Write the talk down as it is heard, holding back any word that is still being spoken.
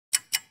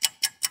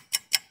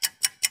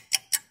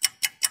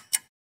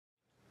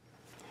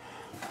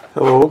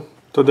Hello,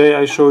 today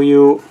I show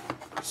you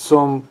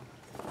some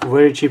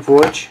very cheap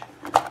watch,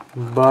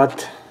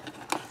 but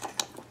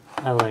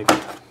I like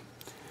it.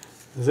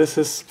 This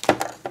is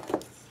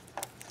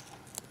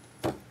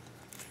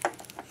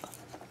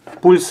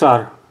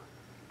Pulsar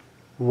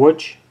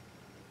watch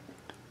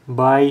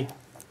by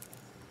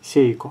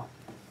Seiko.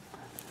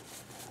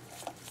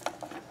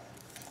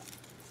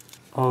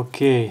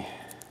 Okay,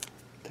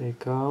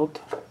 take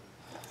out.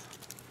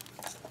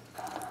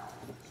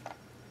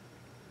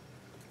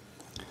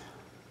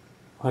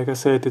 Like I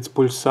said, it's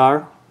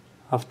Pulsar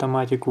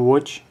automatic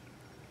watch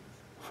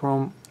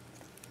from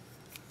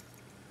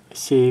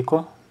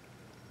Seiko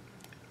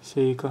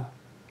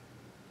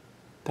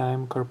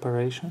Time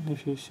Corporation,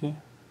 if you see.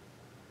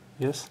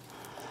 Yes.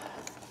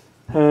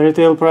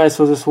 Retail price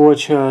for this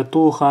watch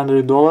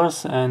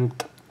 $200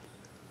 and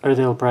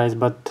retail price,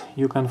 but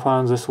you can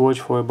find this watch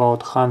for about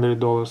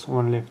 $100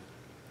 only.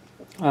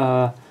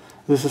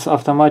 This is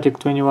automatic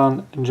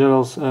 21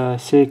 jewels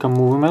Seiko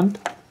movement,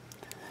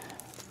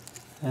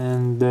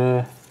 and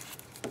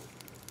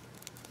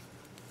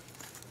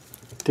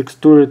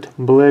textured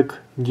black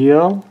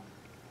dial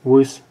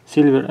with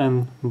silver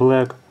and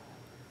black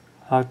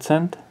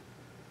accent.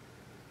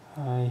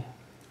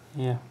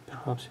 Yeah,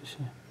 perhaps you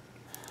see.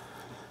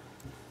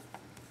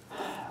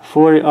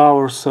 40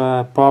 hours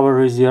power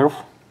reserve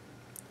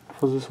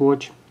for this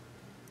watch,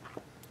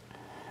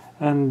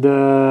 and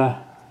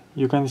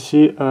you can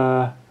see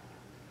a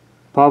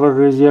power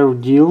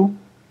reserve deal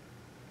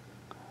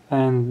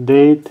and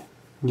date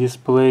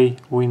display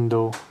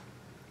window.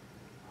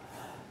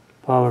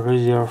 Power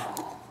reserve,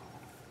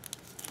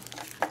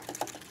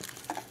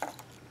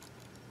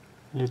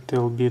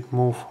 little bit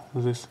move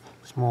this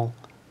small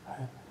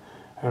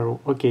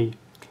arrow. Okay,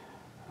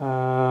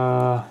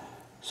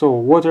 so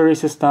water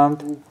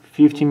resistant,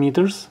 50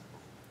 meters.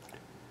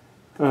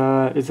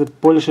 It's a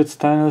polished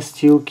stainless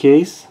steel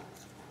case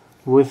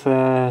with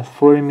a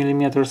 40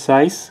 millimeter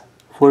size,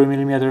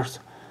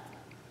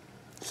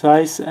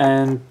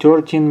 and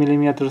 13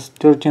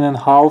 and a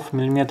half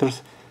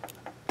millimeters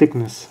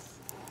thickness,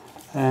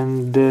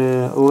 and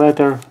the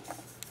leather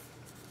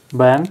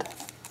band,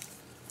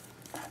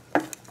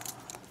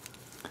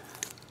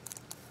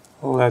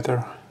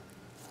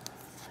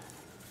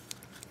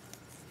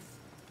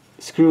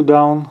 screw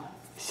down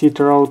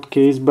sit-out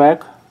case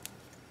back,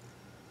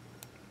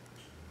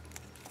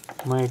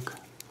 make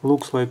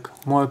looks like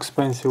more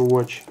expensive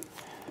watch,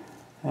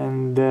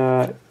 and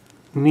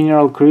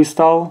mineral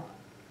crystal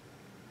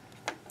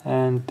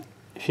and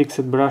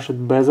fixed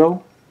brushed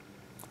bezel,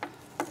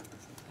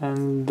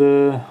 and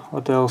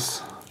what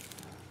else?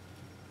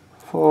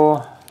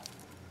 For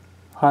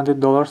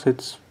 $100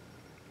 it's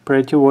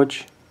pretty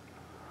watch,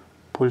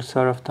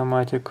 Pulsar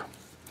automatic.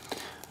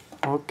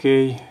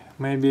 Okay,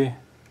 maybe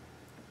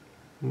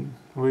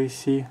we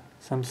see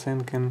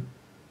something in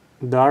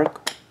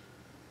dark.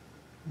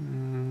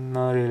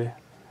 Not really,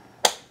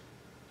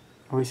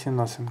 we see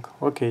nothing.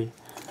 Okay,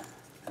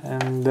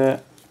 and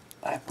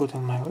I put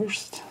on my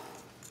wrist.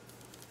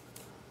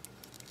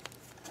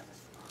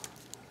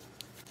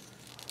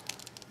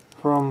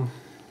 From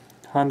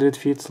 100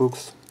 feet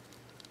looks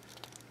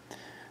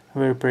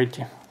very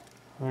pretty,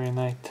 very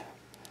nice.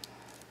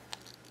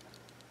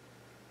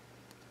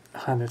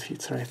 100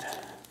 feet, right?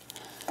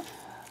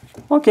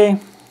 Okay,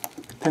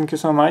 thank you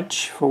so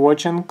much for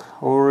watching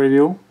our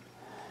review,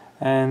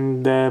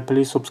 and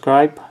please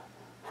subscribe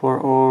for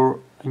our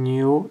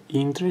new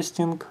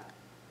interesting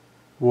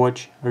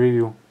watch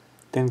review.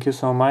 Thank you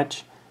so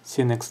much.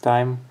 See you next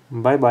time.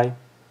 Bye bye.